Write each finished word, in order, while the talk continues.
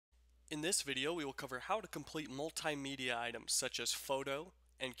In this video, we will cover how to complete multimedia items such as photo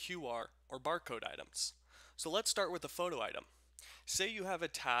and QR or barcode items. So let's start with a photo item. Say you have a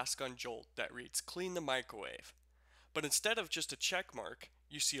task on Jolt that reads clean the microwave, but instead of just a check mark,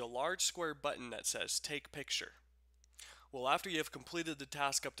 you see a large square button that says take picture. Well, after you have completed the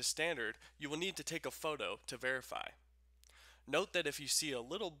task up to standard, you will need to take a photo to verify. Note that if you see a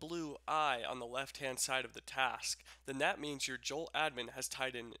little blue eye on the left-hand side of the task, then that means your Jolt admin has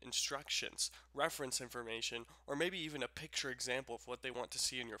tied in instructions, reference information, or maybe even a picture example of what they want to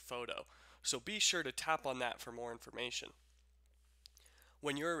see in your photo. So be sure to tap on that for more information.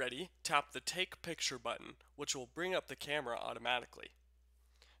 When you're ready, tap the Take Picture button, which will bring up the camera automatically.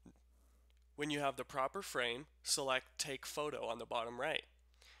 When you have the proper frame, select Take Photo on the bottom right.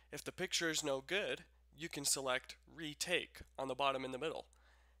 If the picture is no good, you can select Retake on the bottom in the middle.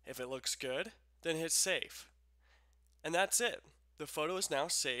 If it looks good, then hit Save. And that's it. The photo is now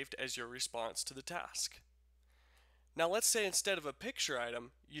saved as your response to the task. Now let's say instead of a picture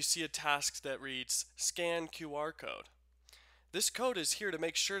item, you see a task that reads Scan QR code. This code is here to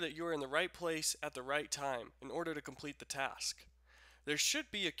make sure that you are in the right place at the right time in order to complete the task. There should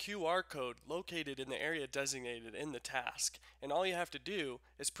be a QR code located in the area designated in the task, and all you have to do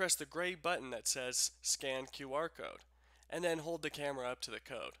is press the gray button that says Scan QR code, and then hold the camera up to the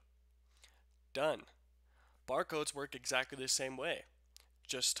code. Done. Barcodes work exactly the same way.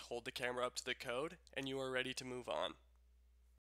 Just hold the camera up to the code, and you are ready to move on.